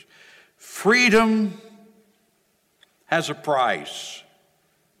Freedom has a price.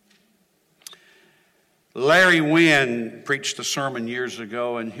 Larry Wynn preached a sermon years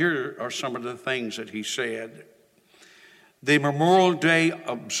ago, and here are some of the things that he said. The Memorial Day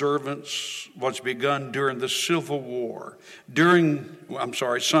observance was begun during the Civil War.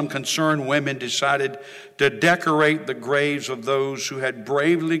 Some concerned women decided to decorate the graves of those who had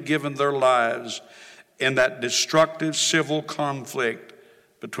bravely given their lives in that destructive civil conflict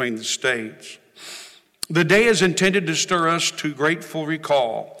between the states. The day is intended to stir us to grateful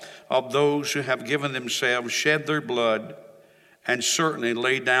recall of those who have given themselves, shed their blood, and certainly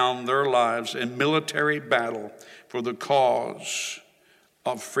laid down their lives in military battle for the cause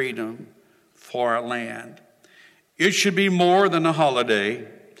of freedom for our land. It should be more than a holiday,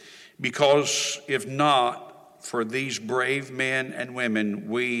 because if not for these brave men and women,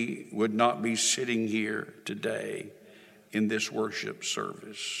 we would not be sitting here today in this worship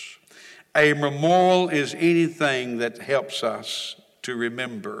service. A memorial is anything that helps us to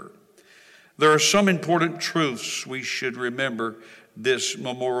remember. There are some important truths we should remember this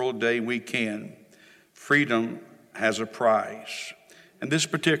Memorial Day weekend. Freedom has a price. And this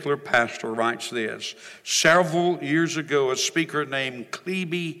particular pastor writes this: several years ago, a speaker named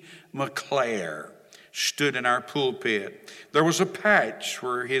Cleby McClare stood in our pulpit. There was a patch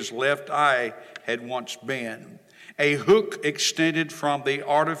where his left eye had once been. A hook extended from the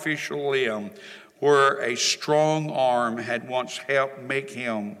artificial limb where a strong arm had once helped make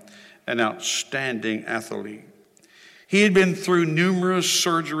him an outstanding athlete. He had been through numerous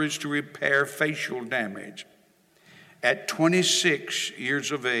surgeries to repair facial damage. At 26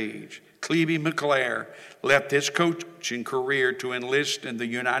 years of age, Cleby McClare left his coaching career to enlist in the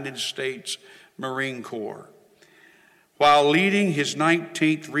United States Marine Corps. While leading his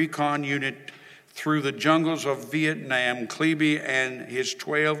 19th Recon Unit through the jungles of Vietnam, Cleby and his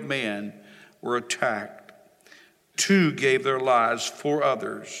 12 men were attacked. 2 gave their lives, 4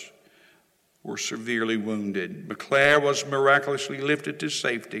 others were severely wounded. McClare was miraculously lifted to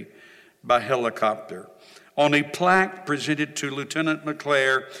safety by helicopter. On a plaque presented to Lieutenant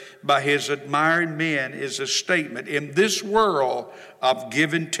McClare by his admired men is a statement: in this world of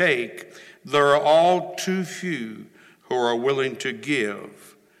give and take, there are all too few who are willing to give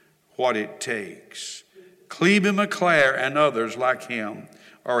what it takes. Cleby McClare and others like him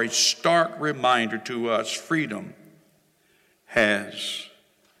are a stark reminder to us freedom has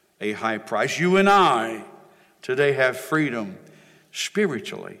a high price. You and I today have freedom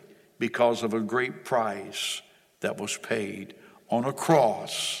spiritually because of a great price that was paid on a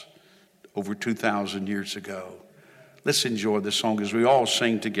cross over 2,000 years ago. Let's enjoy this song as we all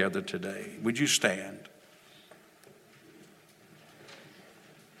sing together today. Would you stand?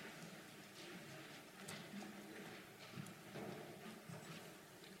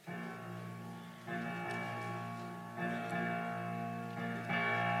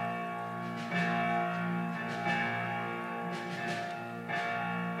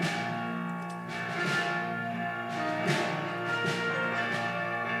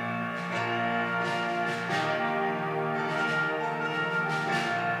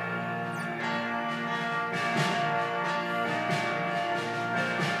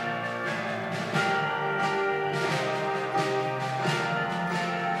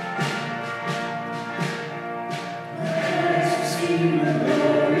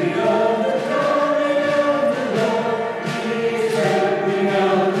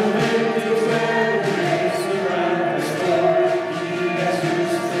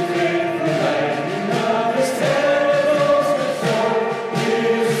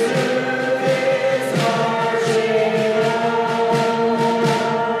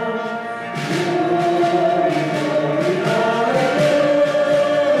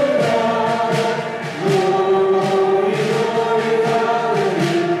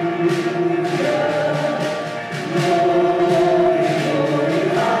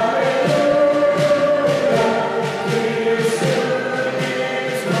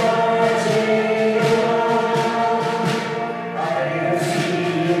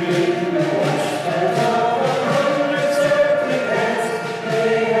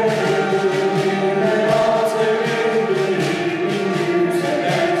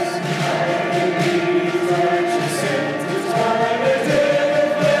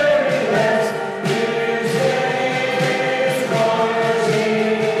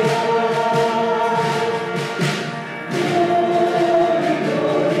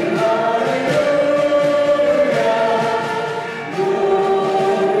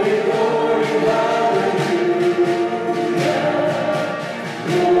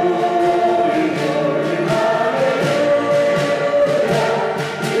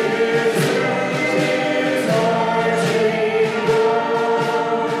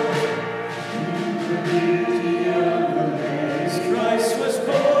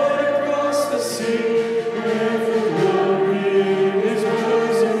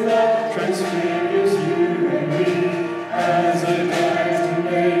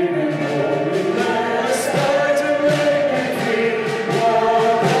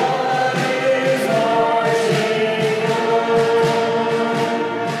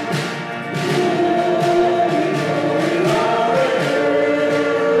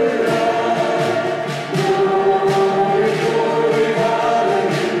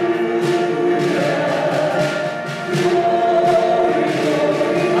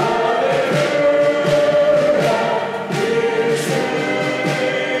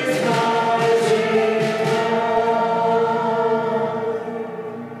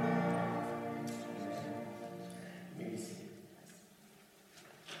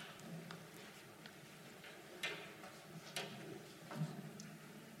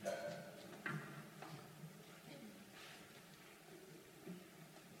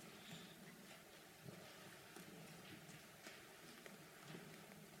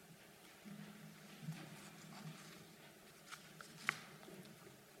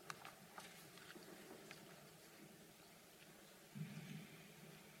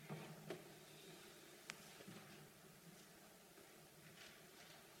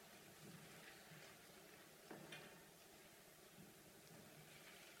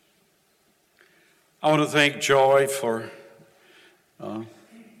 I want to thank Joy for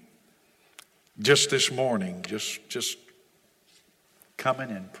just this morning, just coming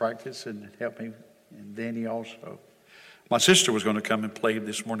and practicing and helping, and Danny also. My sister was going to come and play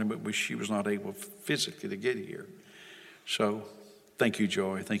this morning, but she was not able physically to get here. So thank you,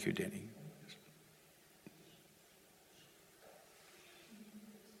 Joy. Thank you, Danny.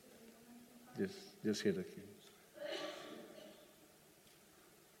 Just hit a key.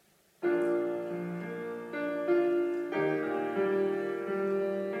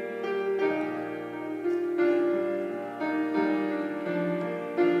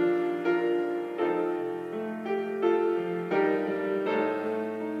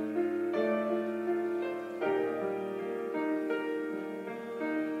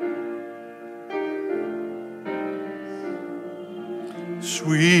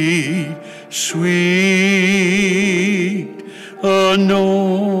 Sweet, sweet anointing,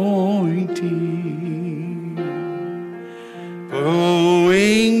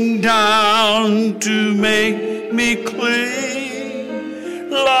 flowing down to make me clean,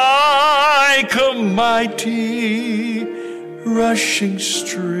 like a mighty rushing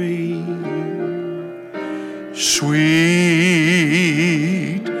stream. Sweet,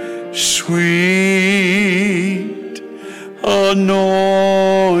 sweet anointing,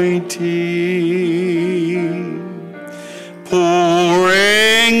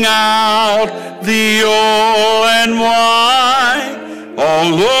 pouring out the oil and wine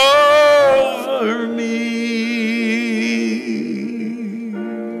all over me.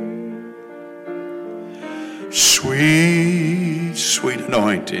 Sweet, sweet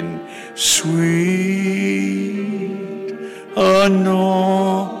anointing, sweet anointing,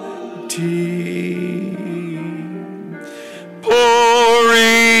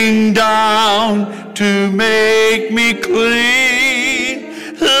 pouring down to make me clean,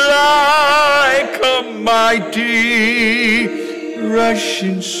 like a mighty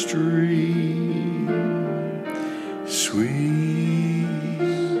rushing stream. Sweet,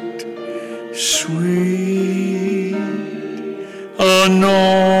 sweet anointing,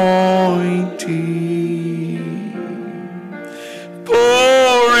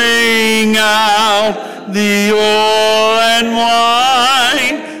 pouring out the oil and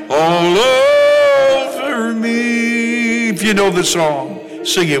wine all over me. If you know the song,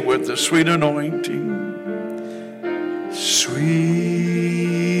 sing it with us. Sweet anointing, sweet,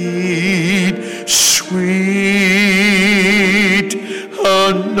 sweet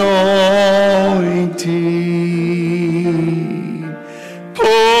anointing,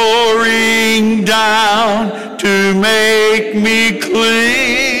 pouring down to make me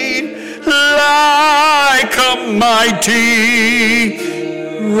clean, like a mighty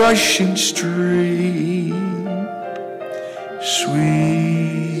rushing stream.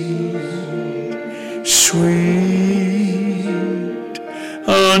 Sweet, sweet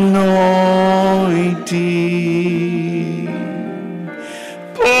anointing,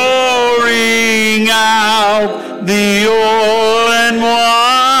 pouring out the oil and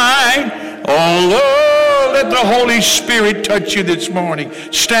wine all over. Let the Holy Spirit touch you this morning.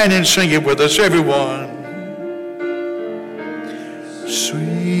 Stand and sing it with us, everyone. Sweet,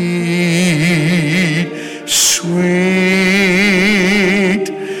 sweet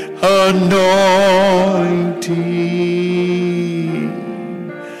anointing,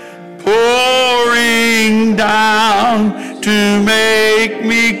 pouring down to make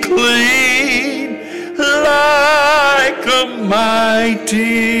me clean, like a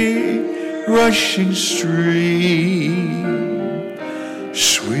mighty rushing stream.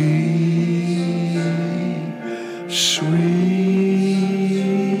 Sweet, sweet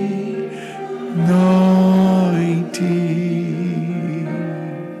anointing,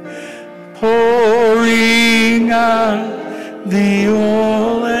 pouring out the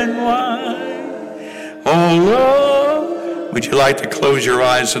oil and wine. Oh Lord, would you like to close your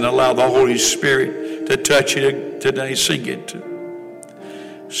eyes and allow the Holy Spirit to touch you today? Sing it.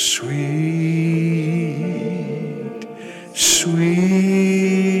 Sweet, sweet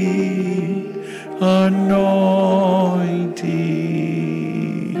anointing,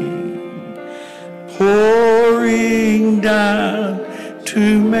 pouring down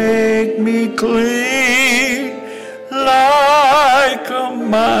to make me clean, like a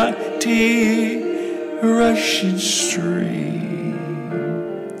mighty rushing stream.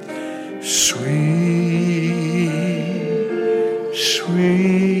 Sweet,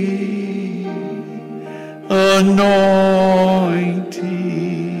 sweet anointing,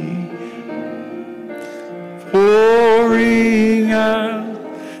 pouring out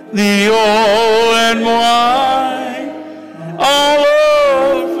the oil and wine all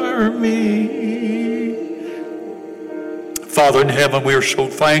over me. Father in heaven, we are so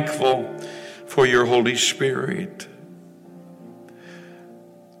thankful for your Holy Spirit.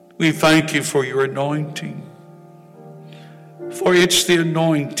 We thank you for your anointing. For it's the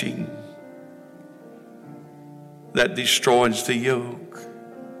anointing that destroys the yoke.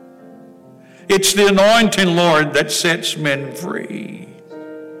 It's the anointing, Lord, that sets men free.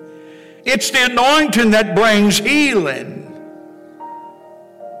 It's the anointing that brings healing.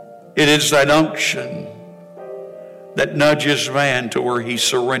 It is that unction that nudges man to where he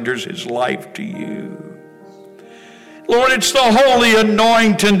surrenders his life to you. Lord, it's the holy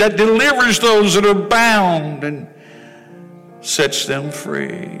anointing that delivers those that are bound and sets them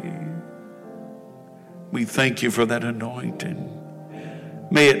free. We thank you for that anointing.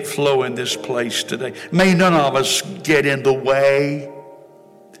 May it flow in this place today. May none of us get in the way.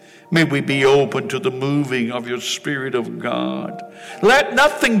 May we be open to the moving of your Spirit of God. Let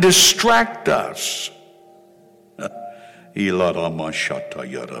nothing distract us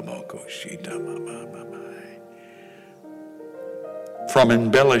from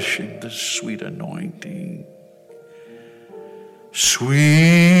embellishing the sweet anointing. Sweet,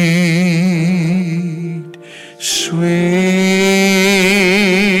 sweet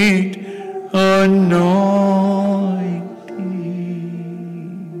anointing,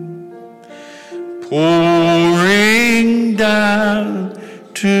 pouring down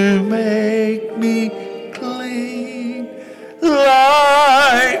to make me clean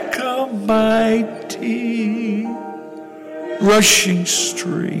like a mighty rushing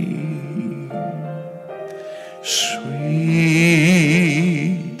stream. Sweet,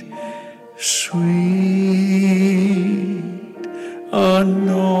 sweet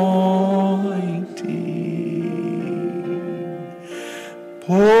anointing,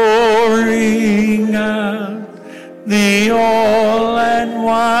 pouring out the oil and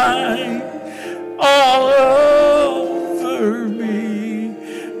wine all over me.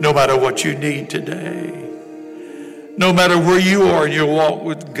 No matter what you need today, no matter where you are in your walk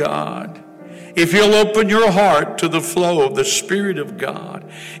with God, if you'll open your heart to the flow of the Spirit of God,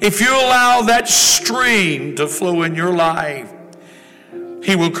 if you allow that stream to flow in your life,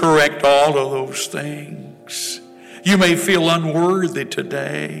 he will correct all of those things. You may feel unworthy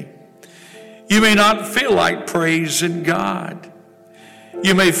today. You may not feel like praising God.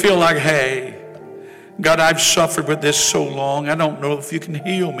 You may feel like, hey, God, I've suffered with this so long. I don't know if you can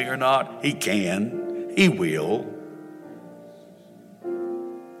heal me or not. He can. He will.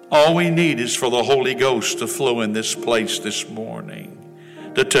 All we need is for the Holy Ghost to flow in this place this morning,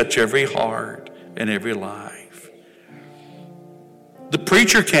 to touch every heart and every life. The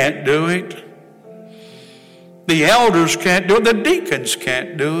preacher can't do it. The elders can't do it. The deacons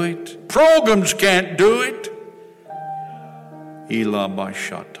can't do it. Programs can't do it.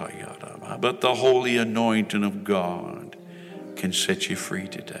 But the holy anointing of God can set you free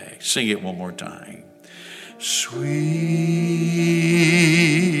today. Sing it one more time. Sweet,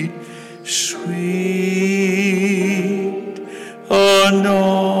 sweet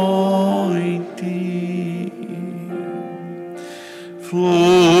anointing,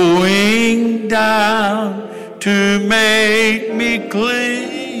 flowing down to make me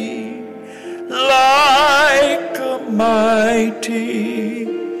clean like a mighty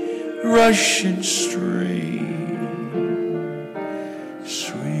rushing stream.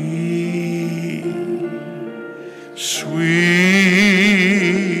 Sweet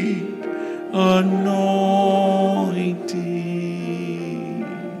anointing,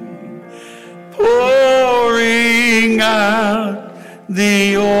 pouring out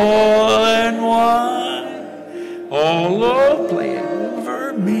the oil and wine all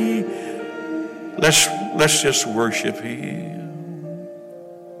over me. Let's just worship him.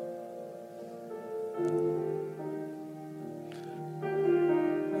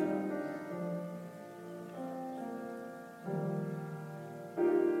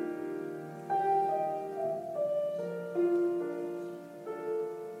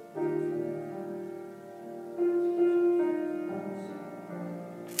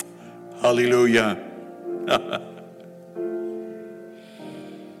 Hallelujah.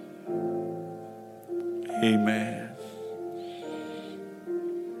 Amen.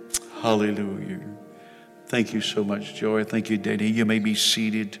 Hallelujah. Thank you so much, Joy. Thank you, Danny. You may be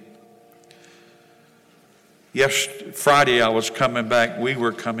seated. Yes, Friday I was coming back. We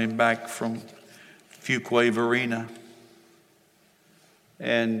were coming back from Fuquay Varina.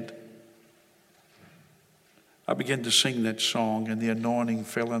 And I began to sing that song, and the anointing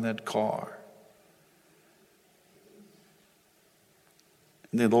fell in that car.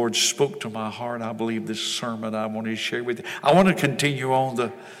 And the Lord spoke to my heart. I believe this sermon I want to share with you. I want to continue on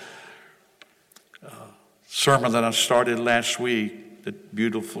the sermon that I started last week, the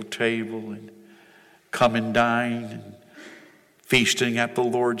beautiful table and come and dine and feasting at the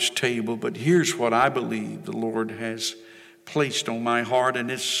Lord's table. But here's what I believe the Lord has placed on my heart, and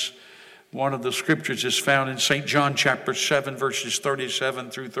it's one of the scriptures is found in St. John chapter 7, verses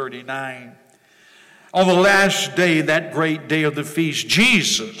 37 through 39. On the last day, that great day of the feast,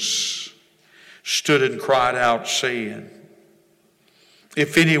 Jesus stood and cried out, saying,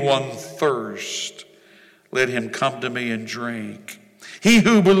 "If anyone thirst, let him come to me and drink. He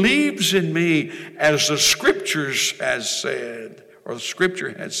who believes in me, as the scriptures has said, or the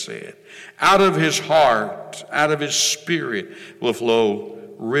scripture has said, out of his heart, out of his spirit will flow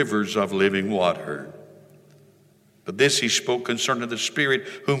rivers of living water." But this he spoke concerning the Spirit,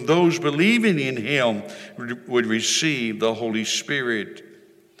 whom those believing in him would receive. The Holy Spirit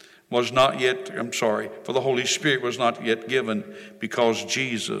was not yet, for the Holy Spirit was not yet given, because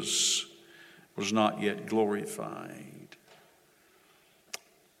Jesus was not yet glorified.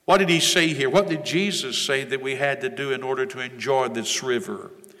 What did he say here? What did Jesus say that we had to do in order to enjoy this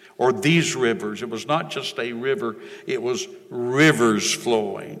river or these rivers? It was not just a river, it was rivers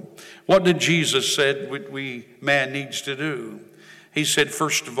flowing. What did Jesus say man needs to do? He said,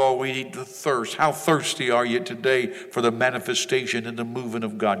 first of all, we need to thirst. How thirsty are you today for the manifestation and the moving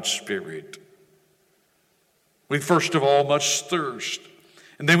of God's Spirit? We first of all must thirst.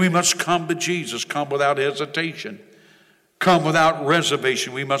 And then we must come to Jesus, come without hesitation, come without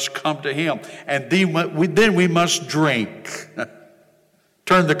reservation. We must come to him. And then we must drink.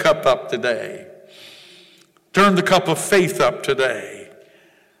 Turn the cup up today. Turn the cup of faith up today.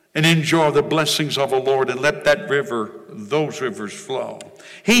 And enjoy the blessings of the Lord, and let those rivers flow.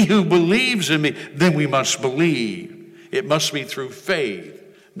 He who believes in me, then we must believe. It must be through faith,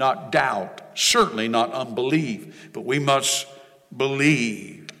 not doubt, certainly not unbelief, but we must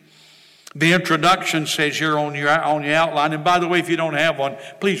believe. The introduction says here on your outline, and by the way, if you don't have one,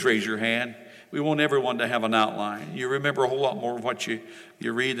 please raise your hand. We want everyone to have an outline. You remember a whole lot more of what you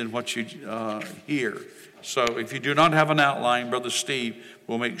read than what you hear. So if you do not have an outline, Brother Steve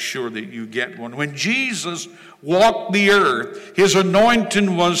will make sure that you get one. When Jesus walked the earth, his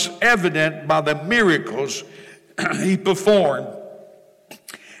anointing was evident by the miracles he performed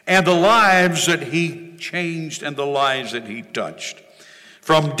and the lives that he changed and the lives that he touched.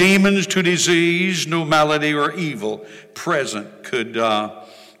 From demons to disease, no malady or evil presence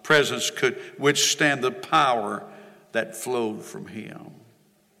could withstand the power that flowed from him.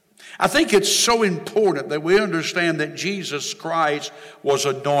 I think it's so important that we understand that Jesus Christ was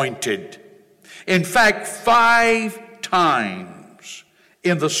anointed. In fact, 5 times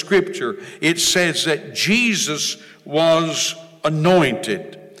in the scripture it says that Jesus was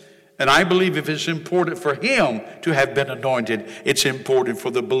anointed. And I believe if it's important for him to have been anointed, it's important for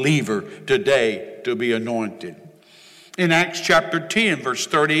the believer today to be anointed. In Acts chapter 10, verse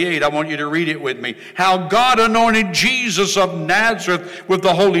 38, I want you to read it with me. How God anointed Jesus of Nazareth with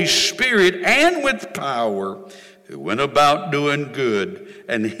the Holy Spirit and with power, who went about doing good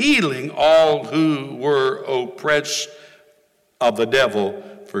and healing all who were oppressed of the devil,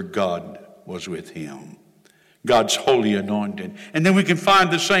 for God was with him. God's holy anointing. And then we can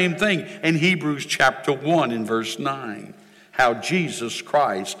find the same thing in Hebrews chapter 1 and verse 9. How Jesus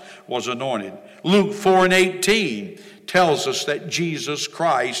Christ was anointed. Luke 4 and 18 tells us that Jesus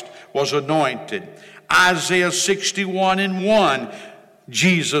Christ was anointed. Isaiah 61 and 1,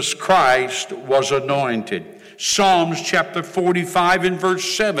 Jesus Christ was anointed. Psalms chapter 45 and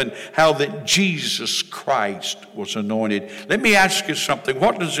verse 7, how that Jesus Christ was anointed. Let me ask you something.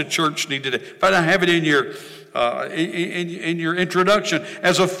 What does the church need to do? If I don't have it in your introduction,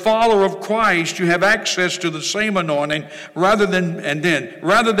 as a follower of Christ, you have access to the same anointing rather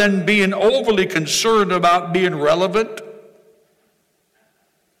than being overly concerned about being relevant,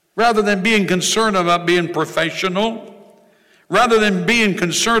 rather than being concerned about being professional, rather than being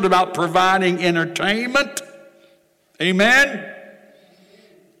concerned about providing entertainment. Amen?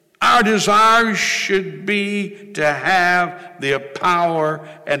 Our desire should be to have the power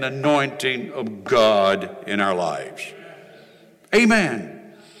and anointing of God in our lives.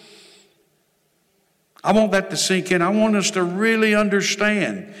 Amen. I want that to sink in. I want us to really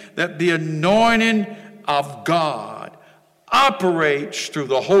understand that the anointing of God operates through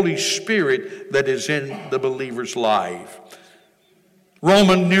the Holy Spirit that is in the believer's life.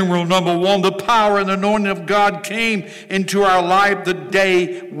 Roman numeral number 1, the power and anointing of God came into our life the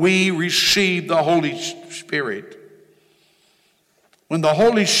day we received the Holy Spirit. When the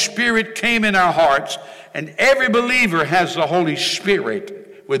Holy Spirit came in our hearts, and every believer has the Holy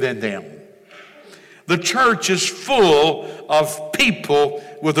Spirit within them. The church is full of people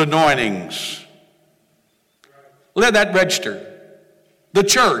with anointings. Let that register. The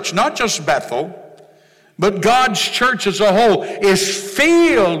church, not just Bethel, but God's church as a whole is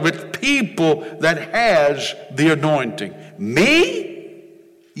filled with people that has the anointing. Me?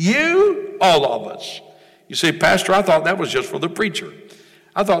 You? All of us. You say, Pastor, I thought that was just for the preacher.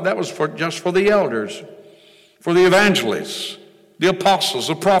 I thought that was just for the elders, for the evangelists, the apostles,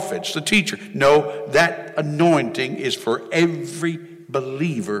 the prophets, the teacher. No, that anointing is for every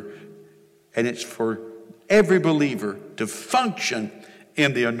believer, and it's for every believer to function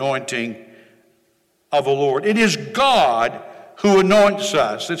in the anointing of the Lord. It is God who anoints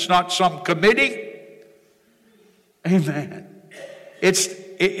us. It's not some committee. Amen. It's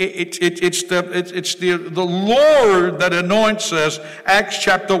the Lord that anoints us. Acts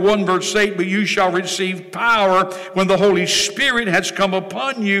chapter 1 verse 8, but you shall receive power when the Holy Spirit has come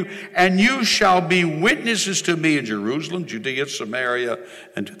upon you, and you shall be witnesses to me in Jerusalem, Judea, Samaria,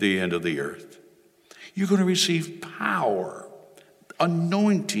 and to the end of the earth. You're going to receive power,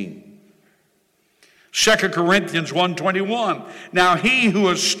 anointing. 2 Corinthians 1:21. Now he who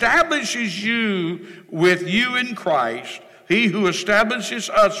establishes you with you in Christ, he who establishes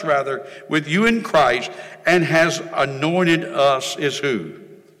us rather with you in Christ and has anointed us is who?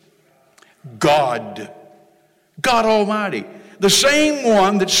 God. God Almighty. The same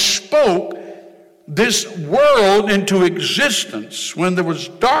one that spoke this world into existence when there was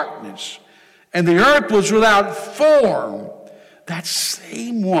darkness and the earth was without form. That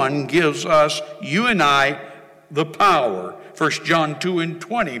same one gives us, you and I, the power. 1 John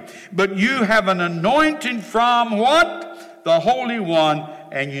 2:20. But you have an anointing from what? The Holy One,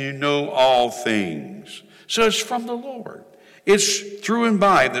 and you know all things. So it's from the Lord. It's through and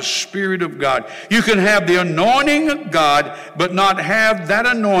by the Spirit of God. You can have the anointing of God, but not have that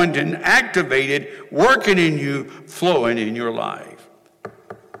anointing activated, working in you, flowing in your life.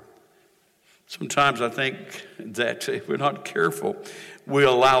 Sometimes I think that if we're not careful, we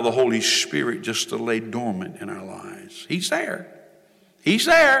allow the Holy Spirit just to lay dormant in our lives. He's there. He's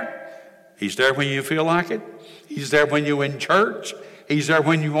there. He's there when you feel like it. He's there when you're in church. He's there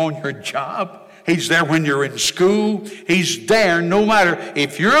when you're on your job. He's there when you're in school. He's there no matter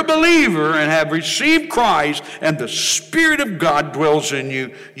if you're a believer and have received Christ and the Spirit of God dwells in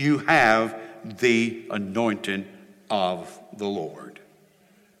you, you have the anointing of the Lord.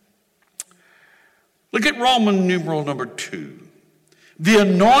 Look at Roman numeral number 2. The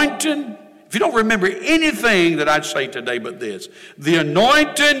anointing, if you don't remember anything that I'd say today but this, the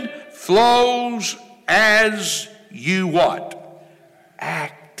anointing flows as you what?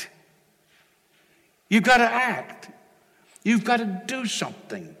 Act. You've got to act. You've got to do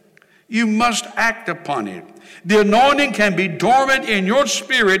something. You must act upon it. The anointing can be dormant in your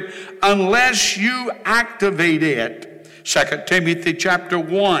spirit unless you activate it. 2 Timothy chapter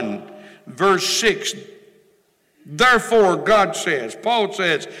 1. Verse 6, therefore God says, Paul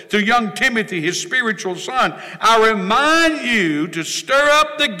says to young Timothy, his spiritual son, I remind you to stir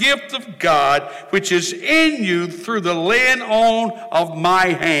up the gift of God which is in you through the laying on of my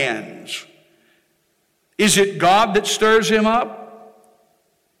hands. Is it God that stirs him up?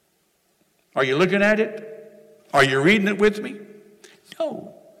 Are you looking at it? Are you reading it with me?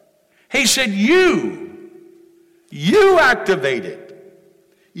 No. He said you activate it.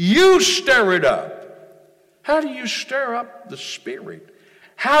 You stir it up. How do you stir up the Spirit?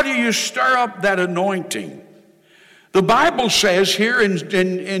 How do you stir up that anointing? The Bible says here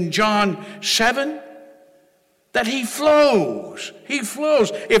in John 7 that he flows. He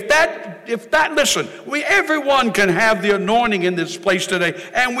flows. If that, listen, everyone can have the anointing in this place today,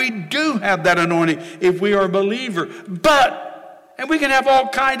 and we do have that anointing if we are a believer. And we can have all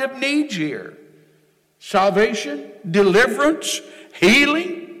kind of needs here. Salvation, deliverance,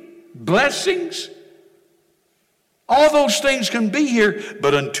 healing, blessings. All those things can be here,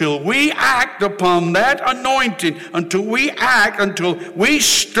 but until we act upon that anointing, until we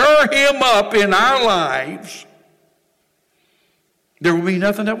stir him up in our lives, there will be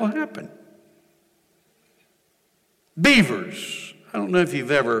nothing that will happen. Beavers. I don't know if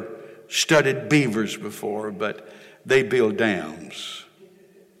you've ever studied beavers before, but they build dams.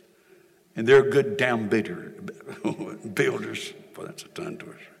 And they're good dam builders. Well, that's a tongue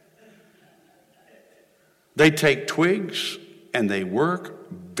twister. They take twigs and they work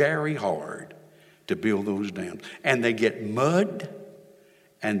very hard to build those dams. And they get mud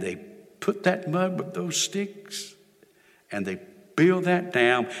and they put that mud with those sticks and they build that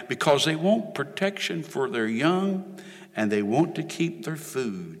dam because they want protection for their young and they want to keep their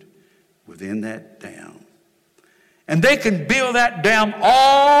food within that dam. And they can build that dam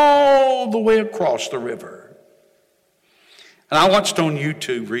all the way across the river. And I watched on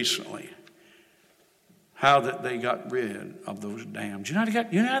YouTube recently how that they got rid of those dams. You know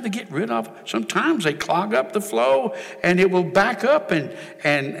how they get rid of? Sometimes they clog up the flow and it will back up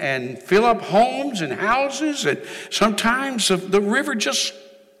and fill up homes and houses. And sometimes the river just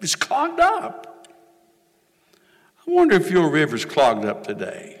is clogged up. I wonder if your river's clogged up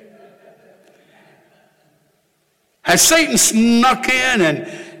today. Has Satan snuck in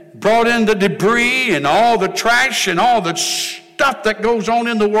and brought in the debris and all the trash and all the stuff that goes on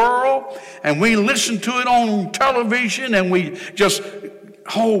in the world, and we listen to it on television, and we just,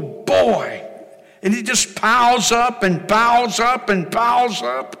 oh boy, and it just piles up and piles up and piles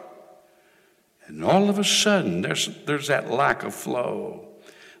up, and all of a sudden there's that lack of flow.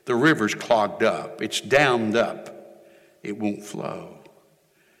 The river's clogged up, it's dammed up, it won't flow.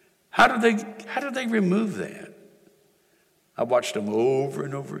 How do they remove that? I watched them over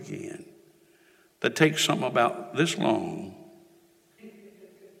and over again. That takes something about this long.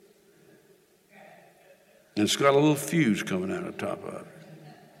 And it's got a little fuse coming out of the top of it.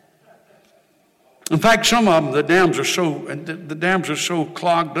 In fact, some of them, the dams are so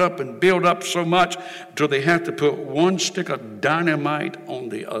clogged up and built up so much until they have to put one stick of dynamite on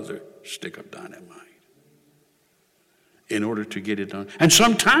the other stick of dynamite in order to get it done. And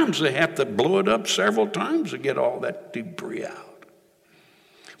sometimes they have to blow it up several times to get all that debris out.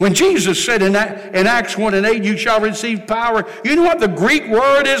 When Jesus said in Acts 1:8, you shall receive power, you know what the Greek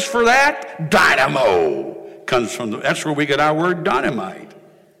word is for that? Dynamo. Comes from that's where we get our word dynamite.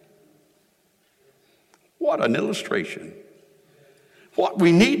 What an illustration. What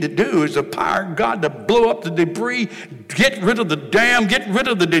we need to do is the power of God to blow up the debris, get rid of the dam, get rid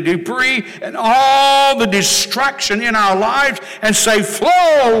of the debris and all the distraction in our lives and say,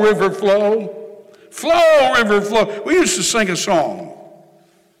 flow, river, flow. Flow, river, flow. We used to sing a song.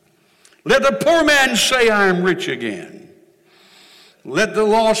 Let the poor man say I am rich again. Let the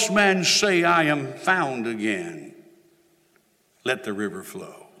lost man say I am found again. Let the river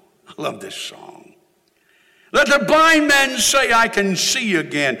flow. I love this song. Let the blind man say I can see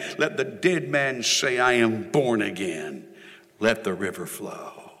again. Let the dead man say I am born again. Let the river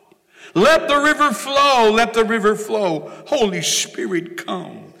flow. Let the river flow. Let the river flow. Holy Spirit,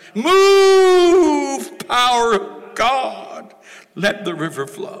 come. Move, power of God. Let the river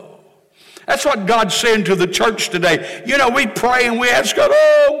flow. That's what God's saying to the church today. You know, we pray and we ask God,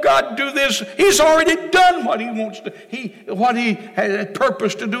 oh, God, do this. He's already done what he wants to, what he had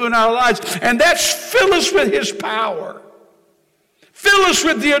purposed to do in our lives. And that's fill us with his power. Fill us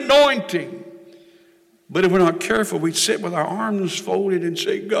with the anointing. But if we're not careful, we sit with our arms folded and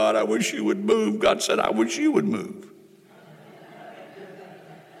say, God, I wish you would move. God said, I wish you would move.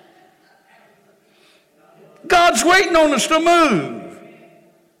 God's waiting on us to move.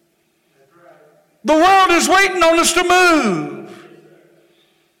 The world is waiting on us to move.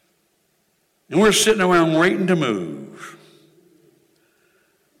 And we're sitting around waiting to move.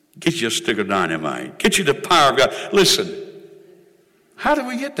 Get you a stick of dynamite. Get you the power of God. Listen, how do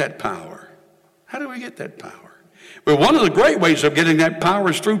we get that power? How do we get that power? Well, one of the great ways of getting that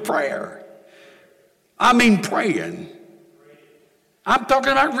power is through prayer. I mean praying. I'm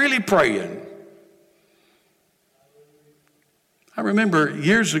talking about really praying. I remember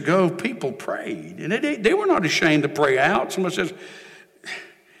years ago, people prayed, and they were not ashamed to pray out. Someone says,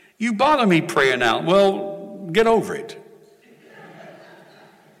 you bother me praying out. Well, get over it.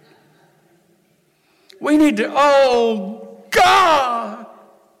 We need to, oh, God,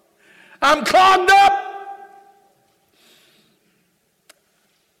 I'm clogged up.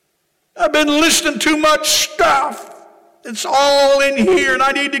 I've been listening to much stuff. It's all in here, and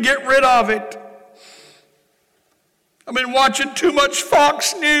I need to get rid of it. I've been watching too much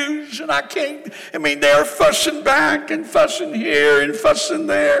Fox News, and they're fussing back and fussing here and fussing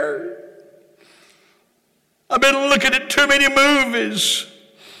there. I've been looking at too many movies.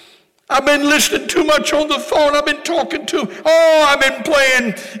 I've been listening too much on the phone. I've been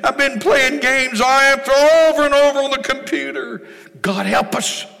playing games over and over on the computer. God help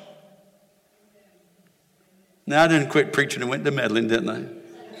us. Now I didn't quit preaching and went to meddling, didn't I?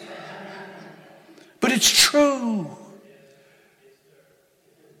 But it's true.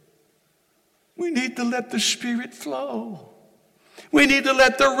 We need to let the Spirit flow. We need to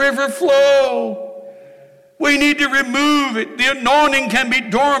let the river flow. We need to remove it. The anointing can be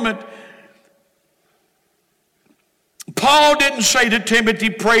dormant. Paul didn't say to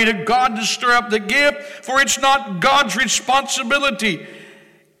Timothy, pray to God to stir up the gift, for it's not God's responsibility.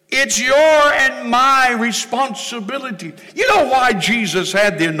 It's your and my responsibility. You know why Jesus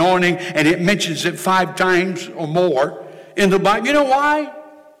had the anointing, and it mentions it 5 times or more in the Bible? You know why?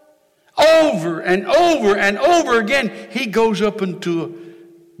 Over and over and over again, he goes up into a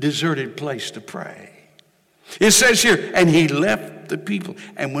deserted place to pray. It says here, and he left the people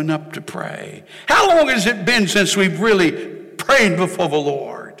and went up to pray. How long has it been since we've really prayed before the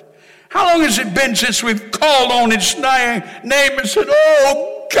Lord? How long has it been since we've called on his name and said,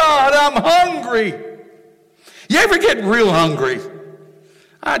 oh God, I'm hungry? You ever get real hungry?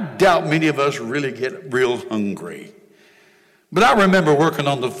 I doubt many of us really get real hungry. But I remember working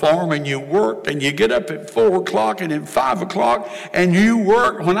on the farm, and you work, and you get up at 4 o'clock and at 5 o'clock, and you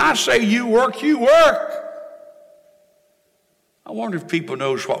work. When I say you work, you work. I wonder if people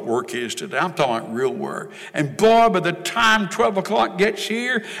knows what work is today. I'm talking about real work. And boy, by the time 12 o'clock gets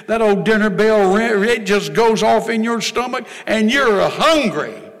here, that old dinner bell, it just goes off in your stomach, and you're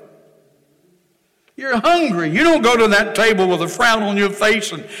hungry. You're hungry. You don't go to that table with a frown on your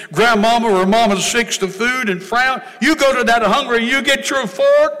face and grandmama or mama sticks the food and frown. You go to that hungry, you get your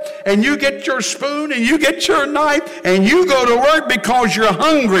fork and you get your spoon and you get your knife and you go to work because you're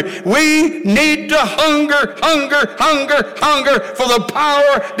hungry. We need to hunger for the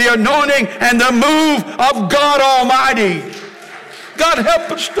power, the anointing, and the move of God Almighty. God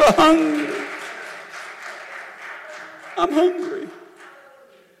help us to hunger. I'm hungry.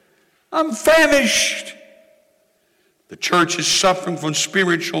 I'm famished. The church is suffering from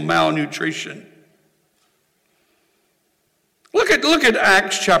spiritual malnutrition. Look at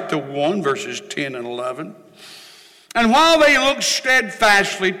Acts chapter 1, verses 10 and 11. And while they looked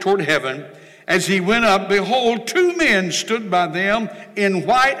steadfastly toward heaven, as he went up, behold, 2 men stood by them in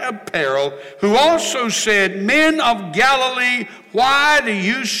white apparel, who also said, Men of Galilee, why do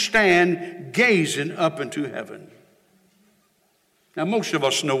you stand gazing up into heaven? Now, most of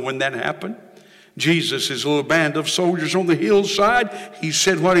us know when that happened. Jesus, his little band of soldiers on the hillside, he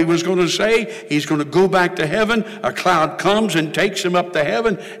said what he was going to say. He's going to go back to heaven. A cloud comes and takes him up to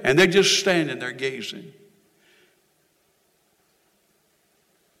heaven, and they're just standing there gazing.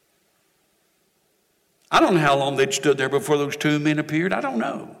 I don't know how long they'd stood there before those 2 men appeared. I don't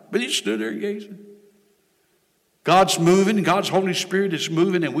know. But he stood there gazing. God's moving. God's Holy Spirit is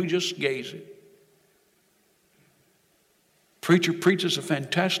moving, and we just gazing. Preacher preaches a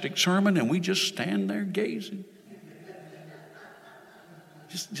fantastic sermon, and we just stand there gazing.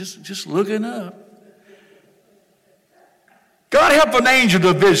 Just looking up. God help an angel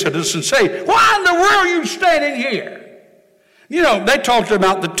to visit us and say, why in the world are you standing here? You know, they talked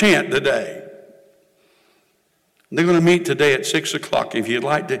about the tent today. They're going to meet today at 6 o'clock. If you'd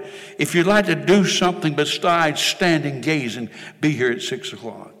like to do something besides standing gazing, be here at 6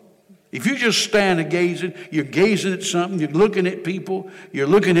 o'clock. If you just stand and gazing, you're gazing at something, you're looking at people, you're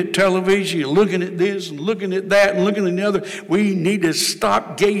looking at television, you're looking at this and looking at that and looking at the other. We need to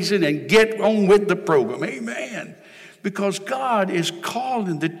stop gazing and get on with the program. Amen. Because God is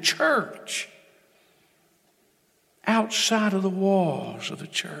calling the church outside of the walls of the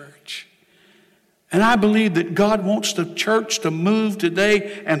church. And I believe that God wants the church to move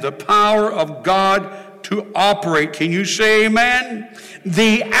today and the power of God to operate. Can you say amen?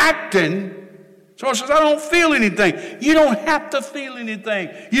 The acting. Someone says, I don't feel anything. You don't have to feel anything.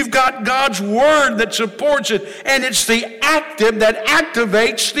 You've got God's word that supports it. And it's the active that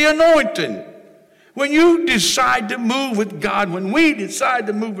activates the anointing. When you decide to move with God, when we decide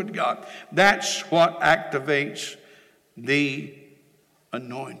to move with God, that's what activates the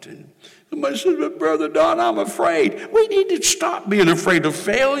anointing. Somebody says, but Brother Don, I'm afraid. We need to stop being afraid of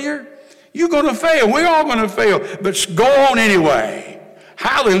failure. You're going to fail. We're all going to fail. But go on anyway.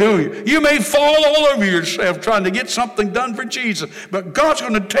 Hallelujah. You may fall all over yourself trying to get something done for Jesus. But God's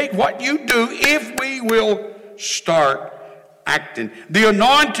going to take what you do if we will start acting. The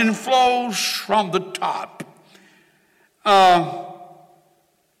anointing flows from the top.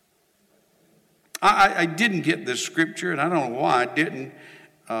 I didn't get this scripture, and I don't know why I didn't.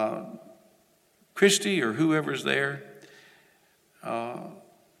 Christy or whoever's there,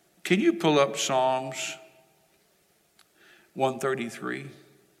 can you pull up Psalms 133?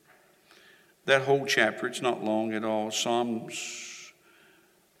 That whole chapter, it's not long at all. Psalms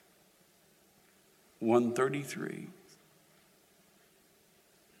 133.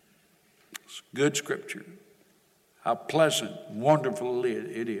 It's good scripture. How pleasant, wonderful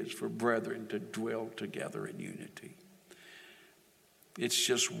it is for brethren to dwell together in unity. It's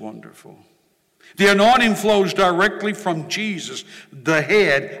just wonderful. The anointing flows directly from Jesus, the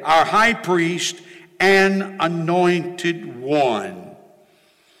head, our high priest, and anointed one.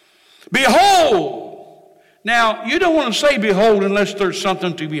 Behold! Now, you don't want to say behold unless there's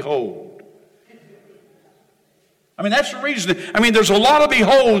something to behold. I mean, that's the reason. I mean, there's a lot of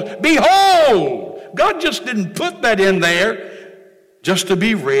behold. Behold! God just didn't put that in there just to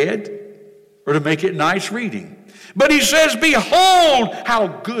be read or to make it nice reading. But he says, behold how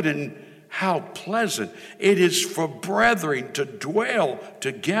good and how pleasant it is for brethren to dwell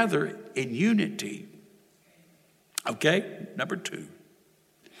together in unity. Okay, number 2.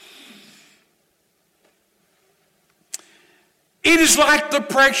 It is like the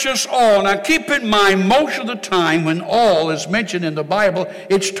precious oil. Now keep in mind, most of the time when oil is mentioned in the Bible,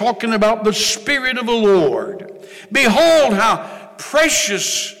 it's talking about the Spirit of the Lord. Behold how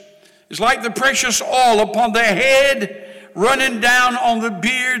precious is like the precious oil upon the head, running down on the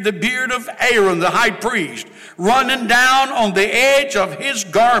beard of Aaron, the high priest, running down on the edge of his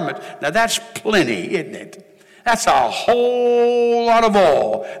garment. Now that's plenty, isn't it? That's a whole lot of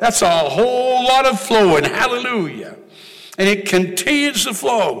oil. That's a whole lot of flowing. Hallelujah. And it continues to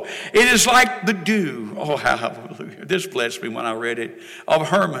flow. It is like the dew. Oh, hallelujah. This blessed me when I read it. Of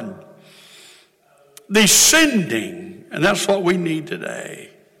Hermon. Descending. And that's what we need today.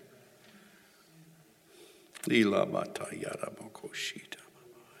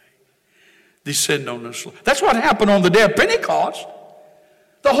 Descend on us. That's what happened on the day of Pentecost.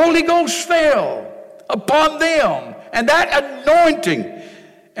 The Holy Ghost fell upon them. And that anointing.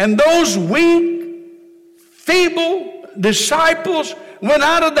 And those weak, feeble disciples went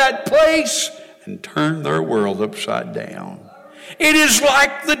out of that place and turned their world upside down. It is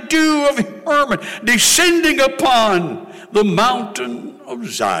like the dew of Hermon descending upon the mountain of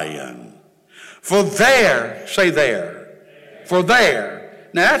Zion. For there, say there, for there.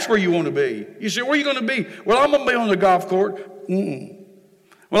 Now that's where you want to be. You say, where are you going to be? Well, I'm going to be on the golf court.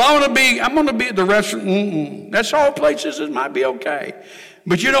 Well, I'm going to be at the restaurant. That's all places that might be okay.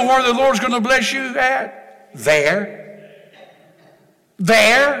 But you know where the Lord's going to bless you at? There.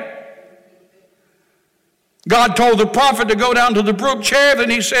 God told the prophet to go down to the brook Cherith,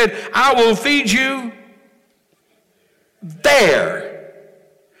 and he said, I will feed you there.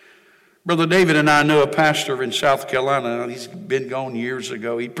 Brother David and I know a pastor in South Carolina. He's been gone years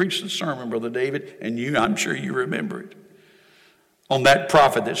ago. He preached a sermon, Brother David, and I'm sure you remember it, on that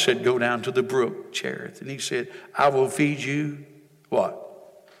prophet that said, go down to the brook Cherith. And he said, I will feed you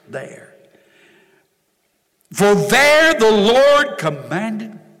what? There. For there the Lord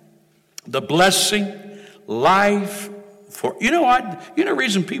commanded the blessing, life for. You know what? You know the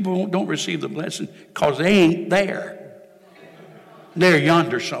reason people don't receive the blessing? Because they ain't there. They're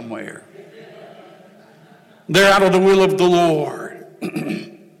yonder somewhere. They're out of the will of the Lord.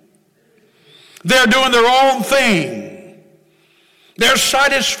 They're doing their own thing. They're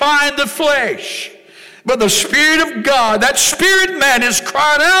satisfying the flesh. But the Spirit of God, that spirit man is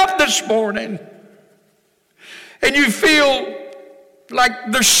crying out this morning. And you feel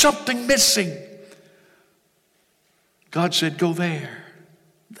like there's something missing. God said, go there.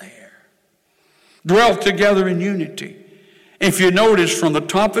 Dwell together in unity. If you notice from the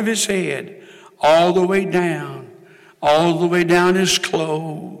top of his head all the way down his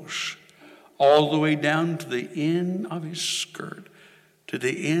clothes, all the way down to the end of his skirt, to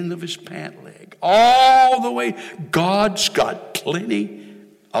the end of his pant leg, all the way. God's got plenty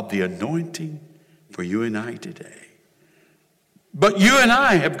of the anointing for you and I today. But you and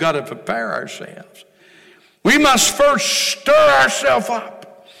I have got to prepare ourselves. We must first stir ourselves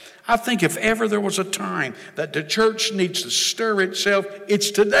up. I think if ever there was a time that the church needs to stir itself,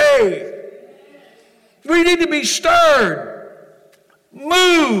 it's today. We need to be stirred,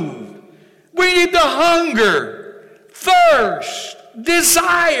 moved. We need the hunger, thirst,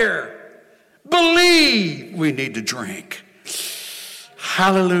 desire, believe. We need to drink.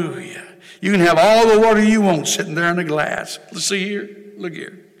 Hallelujah. You can have all the water you want sitting there in a glass. Let's see here. Look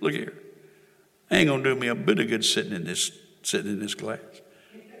here. Ain't gonna do me a bit of good sitting in this glass.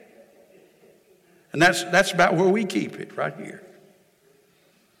 And that's about where we keep it, right here.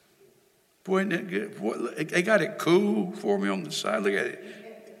 Boy, isn't that good? Boy, they got it cool for me on the side. Look at it.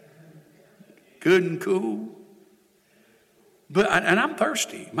 Good and cool. And I'm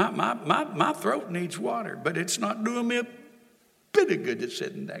thirsty. My throat needs water, but it's not doing me a bit of good to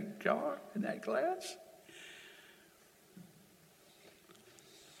sit in that jar, in that glass.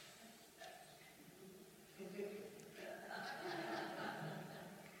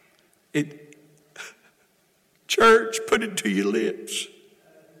 Church, put it to your lips.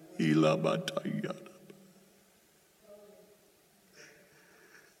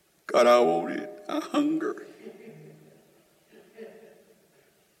 God, I want it. I hunger.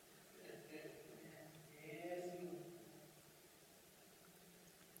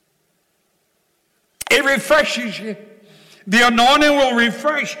 It refreshes you. The anointing will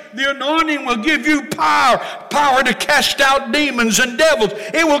refresh. The anointing will give you power to cast out demons and devils.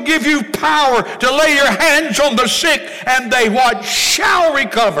 It will give you power to lay your hands on the sick, and they what? Shall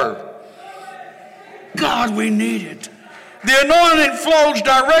recover. God, we need it. The anointing flows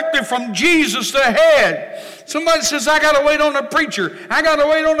directly from Jesus, the head. Somebody says, I got to wait on a preacher. I got to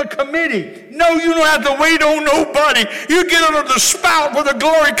wait on a committee. No, you don't have to wait on nobody. You get under the spout where the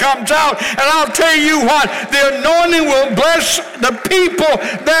glory comes out, and I'll tell you what, the anointing will bless the people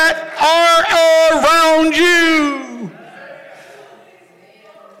that are around you.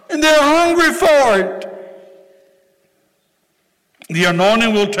 And they're hungry for it. The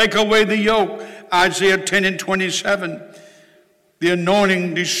anointing will take away the yoke. Isaiah 10:27. The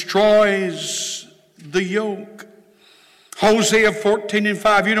anointing destroys the yoke. Hosea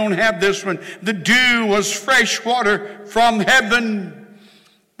 14:5. You don't have this one. The dew was fresh water from heaven.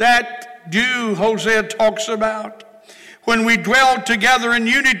 That dew Hosea talks about. When we dwell together in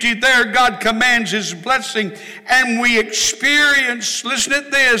unity there, God commands his blessing, and we experience, listen to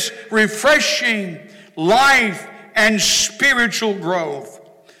this, refreshing life and spiritual growth.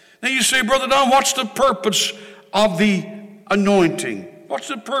 Now you say, Brother Don, what's the purpose of the anointing? What's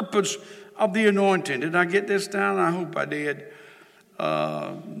the purpose of the anointing? Did I get this down? I hope I did.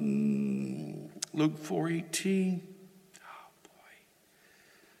 Luke 4:18. Oh, boy.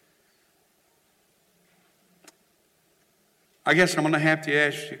 I guess I'm going to have to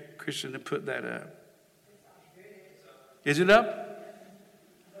ask you, Christian, to put that up. Is it up?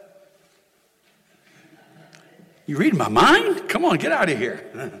 You reading my mind? Come on, get out of here.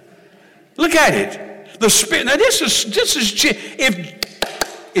 Look at it. The Spirit. Now this is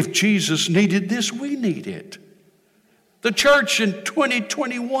if Jesus needed this, we need it. The church in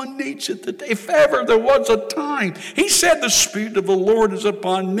 2021 needs it today. If ever there was a time, he said the Spirit of the Lord is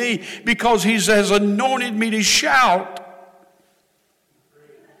upon me because he has anointed me to shout.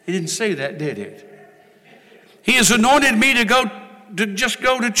 He didn't say that, did it? He has anointed me to just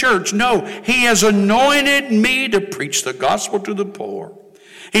go to church. No, he has anointed me to preach the gospel to the poor.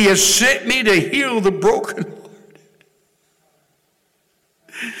 He has sent me to heal the broken,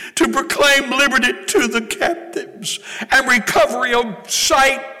 to proclaim liberty to the captives and recovery of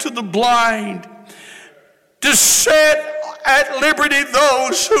sight to the blind, to set at liberty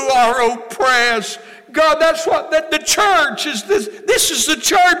those who are oppressed. God, that's what the church is. This is the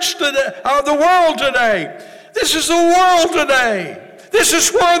church of the world today. This is the world today. This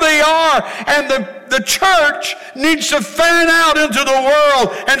is where they are. And the church needs to fan out into the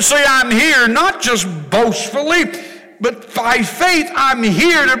world and say, I'm here, not just boastfully, but by faith, I'm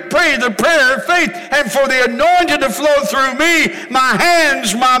here to pray the prayer of faith and for the anointing to flow through me, my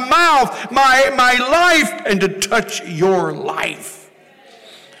hands, my mouth, my life, and to touch your life.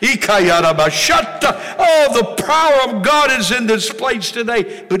 Oh, the power of God is in this place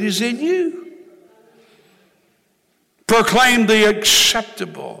today, but is in you. Proclaim the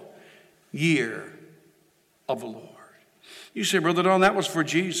acceptable year of the Lord. You say, Brother Don, that was for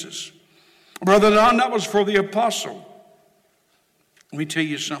Jesus. Brother Don, that was for the apostle. Let me tell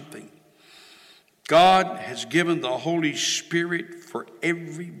you something. God has given the Holy Spirit for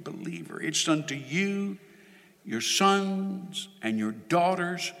every believer. It's unto you, your sons and your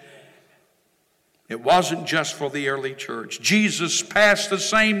daughters. It wasn't just for the early church. Jesus passed the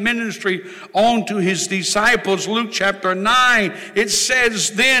same ministry on to his disciples. Luke chapter 9, it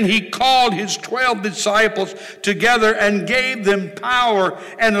says, then he called his 12 disciples together and gave them power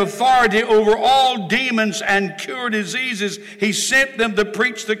and authority over all demons and cure diseases. He sent them to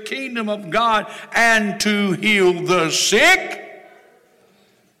preach the kingdom of God and to heal the sick.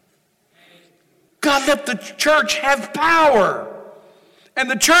 God, let the church have power. And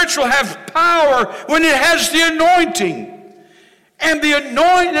the church will have power when it has the anointing. And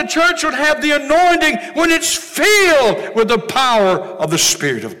the church will have the anointing when it's filled with the power of the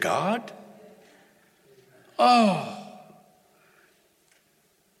Spirit of God. Oh.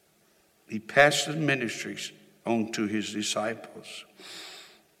 He passed the ministries on to his disciples.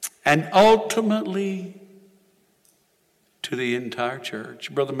 And ultimately to the entire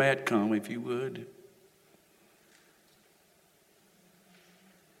church. Brother Matt, come if you would.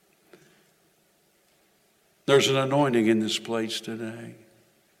 There's an anointing in this place today.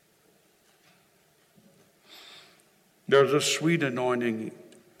 There's a sweet anointing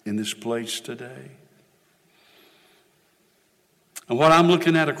in this place today. And what I'm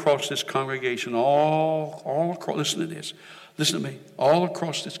looking at across this congregation, all across, listen to this. Listen to me. All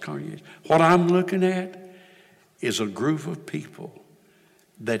across this congregation, what I'm looking at is a group of people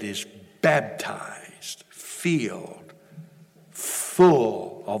that is baptized, filled,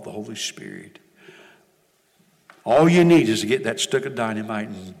 full of the Holy Spirit. All you need is to get that stick of dynamite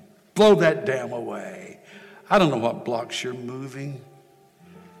and blow that dam away. I don't know what blocks you're moving.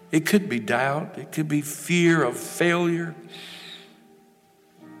 It could be doubt. It could be fear of failure.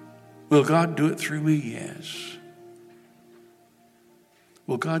 Will God do it through me? Yes.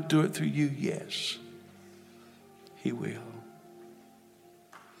 Will God do it through you? Yes, He will.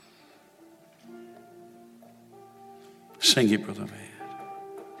 Sing it, Brother Man.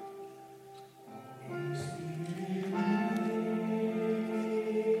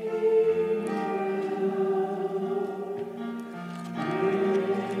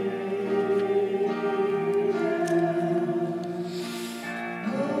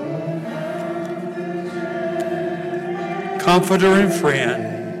 Comforter and friend.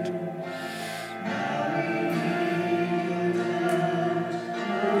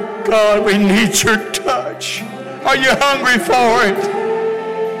 God, we need your touch. Are you hungry for it?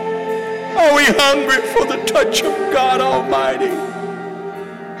 Are we hungry for the touch of God Almighty?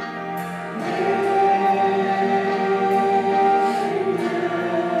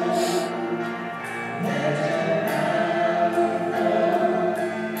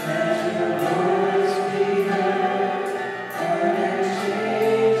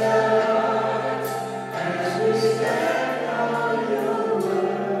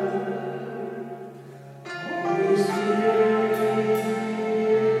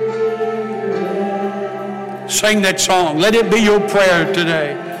 Sing that song. Let it be your prayer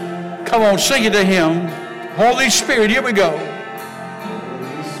today. Come on, sing it to Him. Holy Spirit, here we go.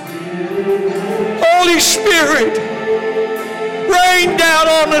 Holy Spirit, rain down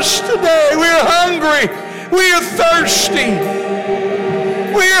on us today. We're hungry. We are thirsty.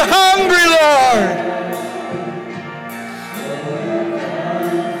 We are hungry, Lord.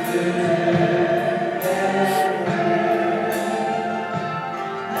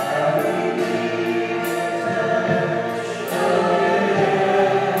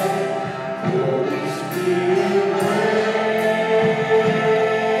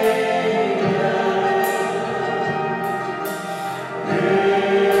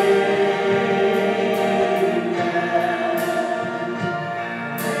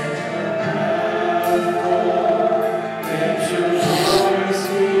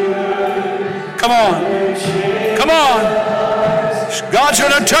 Come on. Come on. God's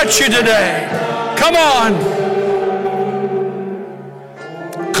going to touch you today. Come on.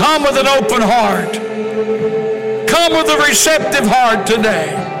 Come with an open heart. Come with a receptive heart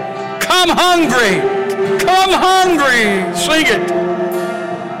today. Come hungry. Come hungry. Sing it.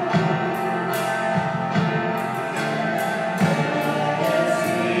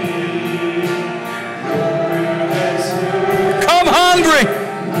 Come hungry.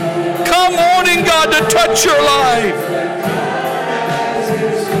 Come wanting God to touch your life.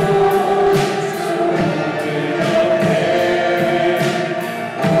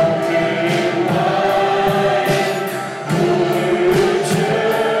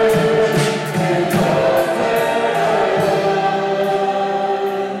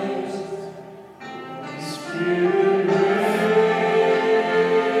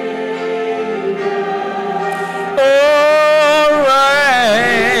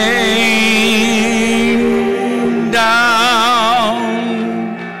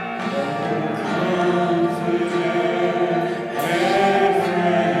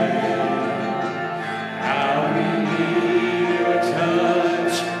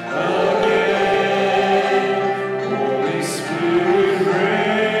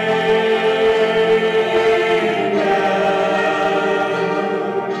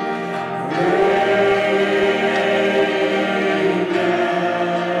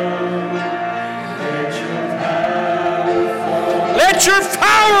 You're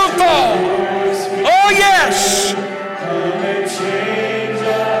powerful. Oh, yes. Come and change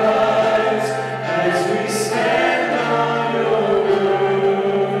our lives as we stand on your word.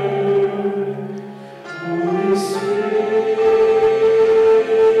 Holy Spirit.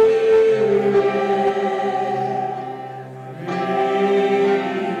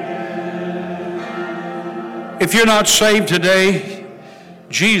 If you're not saved today,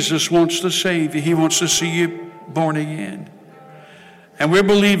 Jesus wants to save you. He wants to see you born again. And we're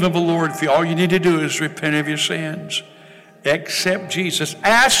believing the Lord for you. All you need to do is repent of your sins. Accept Jesus.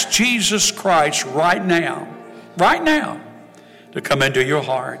 Ask Jesus Christ right now, to come into your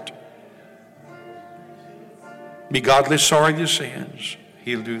heart. Be godly sorry for your sins.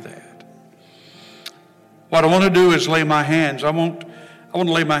 He'll do that. What I want to do is lay my hands. I want to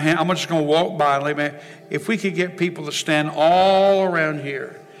lay my hand. I'm just going to walk by and lay my hand. If we could get people to stand all around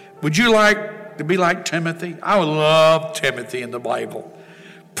here. Would you like to be like Timothy? I would love Timothy in the Bible.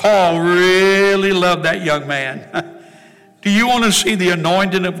 Paul really loved that young man. Do you want to see the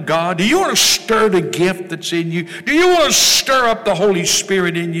anointing of God? Do you want to stir the gift that's in you? Do you want to stir up the Holy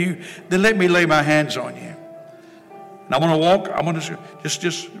Spirit in you? Then let me lay my hands on you. And I want to walk. I want to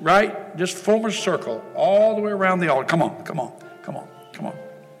just form a circle all the way around the altar. Come on. Come on.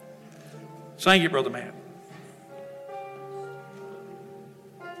 Sing it, Brother Matt.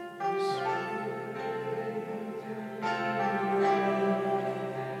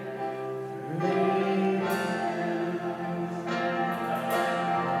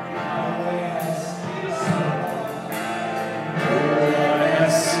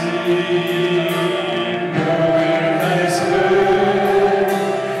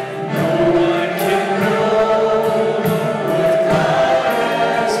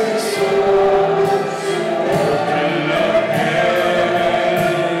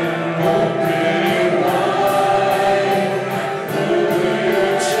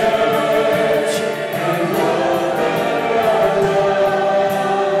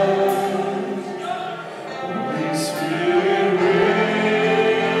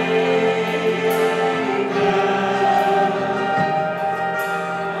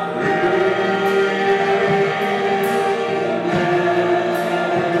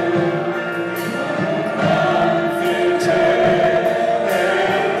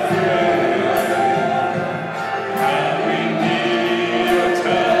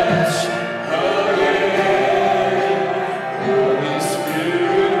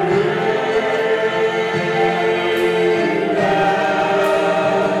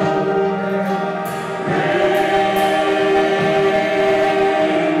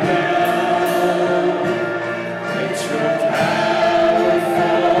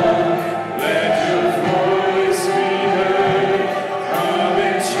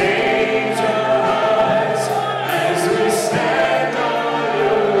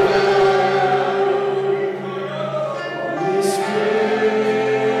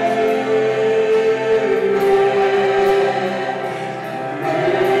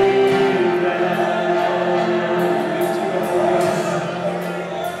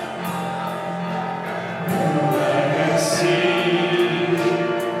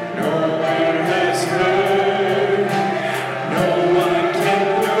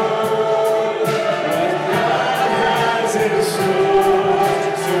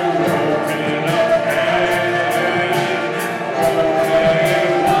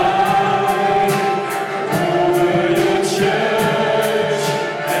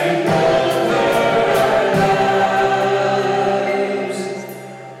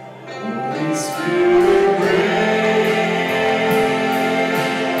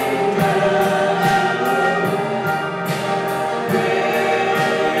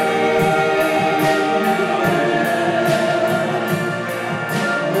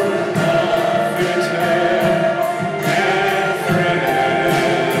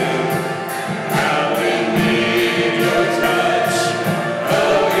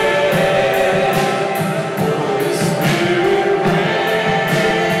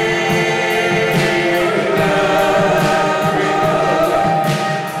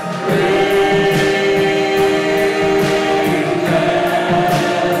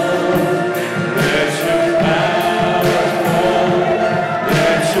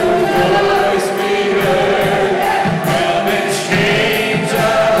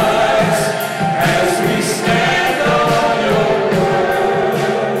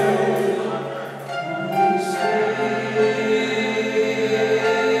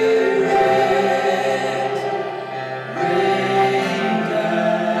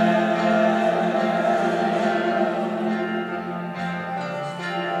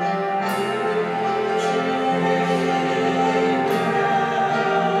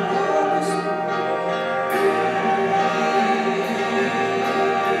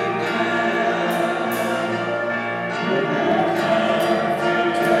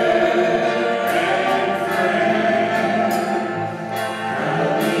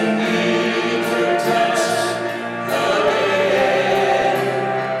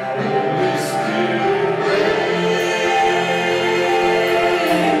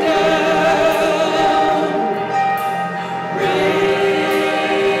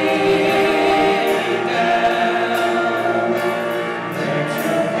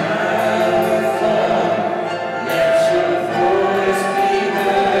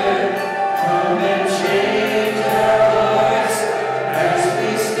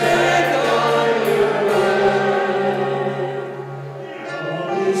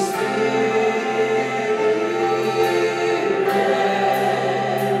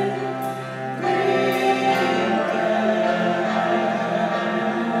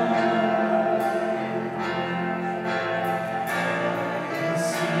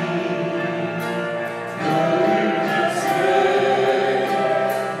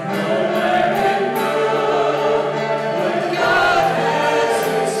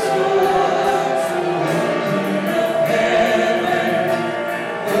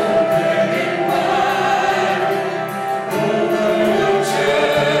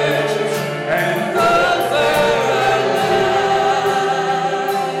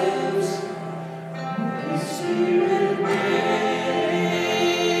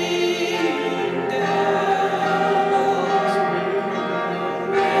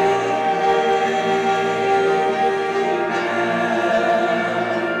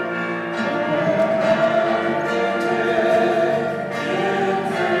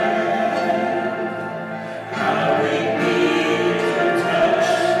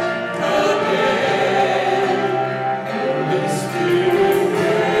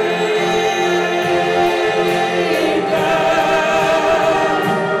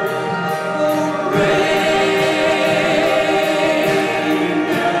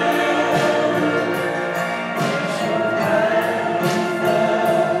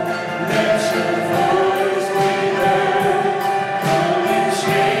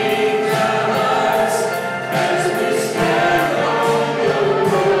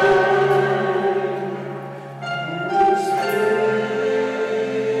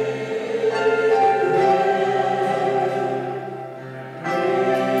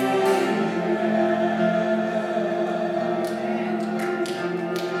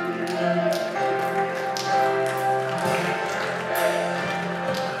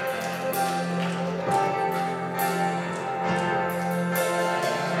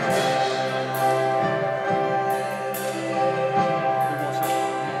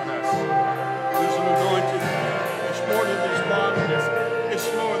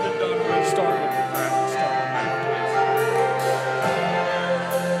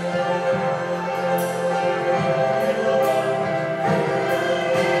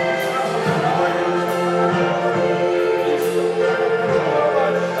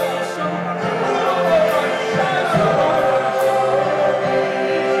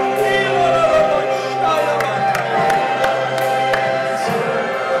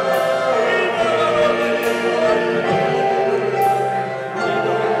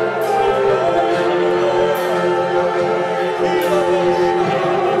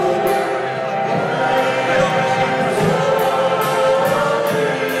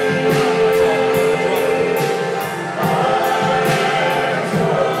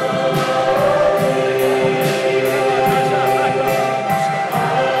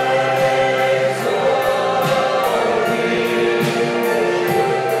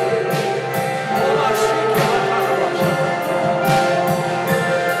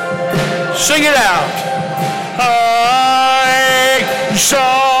 Sing it out. I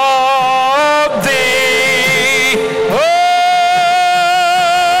exalt thee. Oh,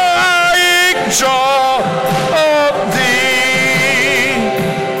 I exalt thee.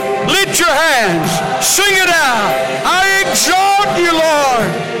 Lift your hands. Sing it out. I exalt you, Lord.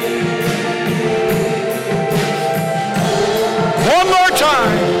 One more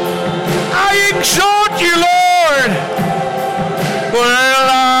time. I exalt you, Lord. Well,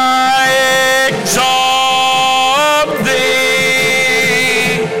 I exalt thee.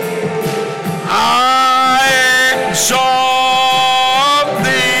 I exalt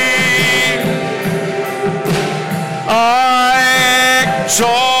thee. I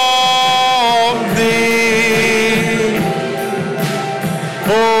exalt thee.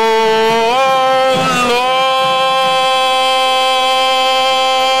 Oh,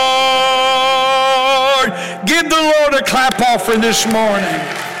 Lord. Give the Lord a clap offering this morning.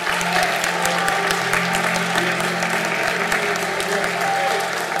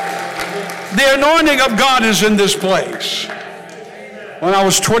 The anointing of God is in this place. When I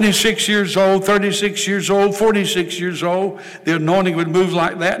was 26 years old, 36 years old, 46 years old, the anointing would move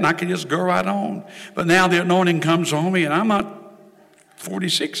like that and I could just go right on. But now the anointing comes on me and I'm not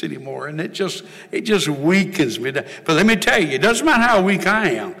 46 anymore, and it just weakens me. But let me tell you, it doesn't matter how weak I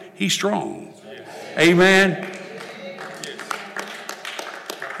am. He's strong. Amen.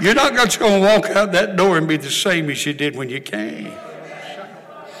 You're not going to walk out that door and be the same as you did when you came.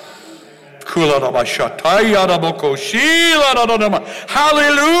 Hallelujah.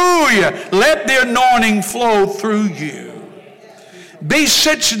 Let the anointing flow through you. Be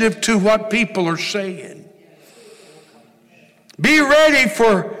sensitive to what people are saying. Be ready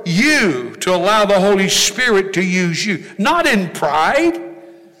for you to allow the Holy Spirit to use you. Not in pride,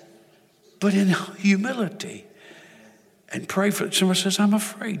 but in humility. And pray for it. Someone says, I'm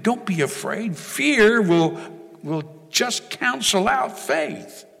afraid. Don't be afraid. Fear will just cancel out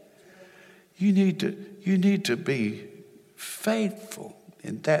faith. You need to be faithful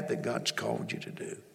in that God's called you to do.